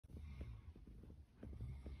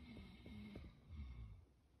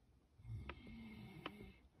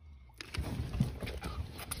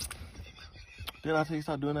Did I tell you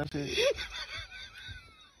stop doing that shit?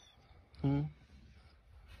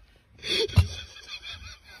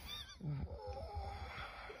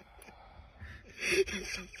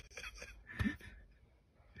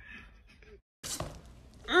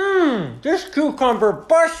 This cucumber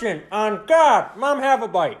bussin' on God. Mom, have a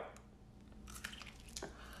bite.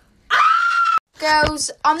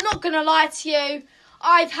 Girls, I'm not going to lie to you.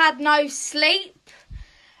 I've had no sleep.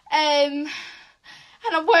 And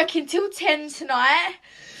I'm working till 10 tonight.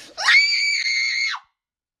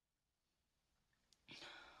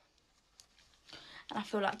 And I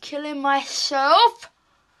feel like killing myself.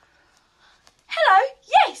 Hello,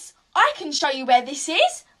 yes, I can show you where this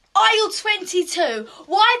is. Aisle 22.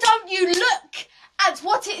 Why don't you look at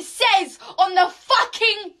what it says on the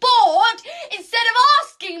fucking board instead of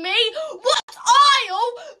asking me what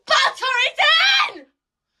aisle butter is in?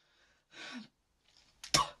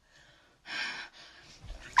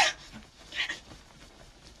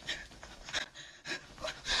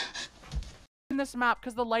 In this map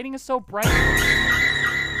because the lighting is so bright.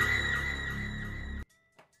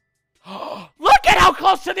 Look at how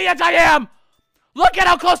close to the edge I am! Look at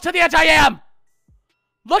how close to the edge I am!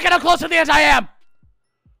 Look at how close to the edge I am!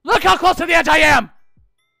 Look how close to the edge I am!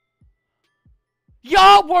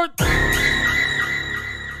 Y'all were...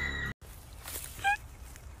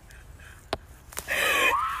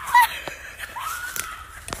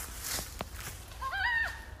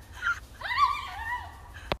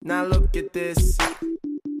 Now look at this.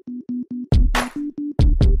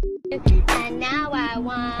 And now I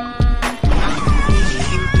want.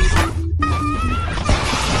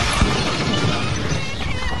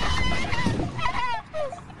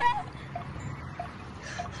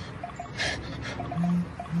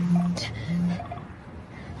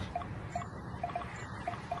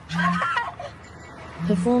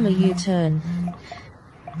 Perform a U-turn.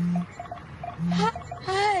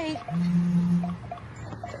 Hey.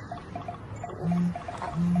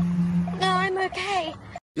 No, I'm okay.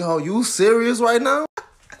 Yo, you serious right now?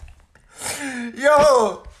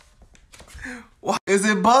 Yo! What? Is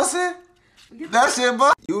it busting? That shit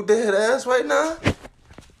busting? You dead ass right now?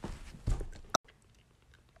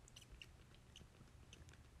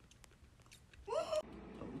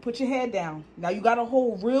 Put your head down. Now you gotta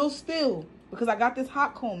hold real still because I got this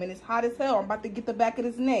hot comb and it's hot as hell. I'm about to get the back of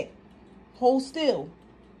his neck. Hold still.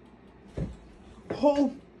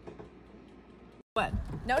 Hold. What?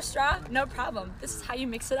 No straw? No problem. This is how you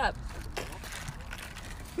mix it up.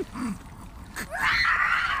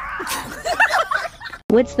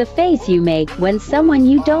 What's the face you make when someone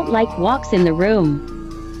you don't like walks in the room?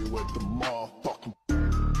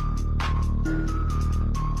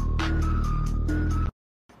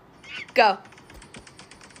 Go.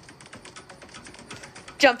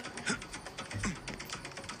 Jump.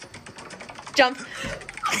 Jump.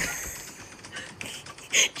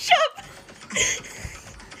 Jump.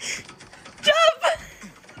 Jump.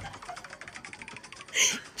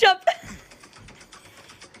 Jump.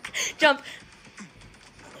 Jump. Jump.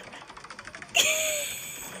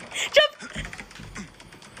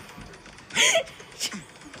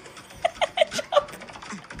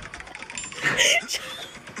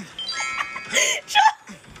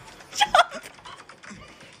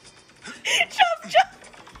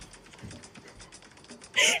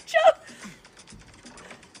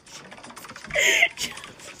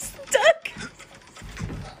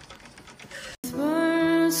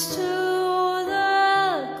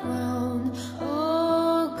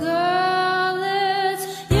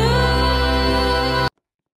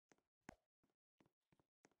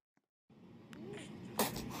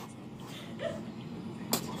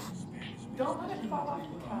 Don't let it fall off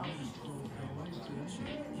the couch.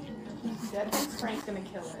 That Frank's gonna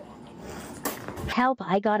kill it. Help,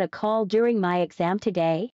 I got a call during my exam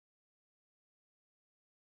today.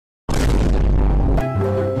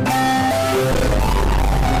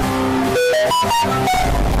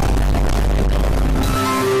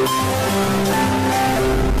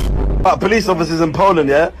 Police officers in Poland,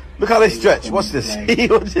 yeah? Look how they stretch. Watch this.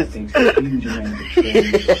 Watch this.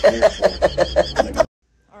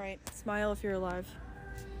 Alright, smile if you're alive.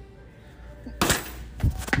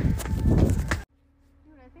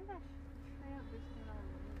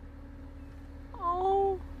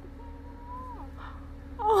 Oh.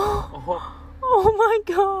 Oh. Oh my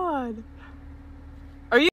God.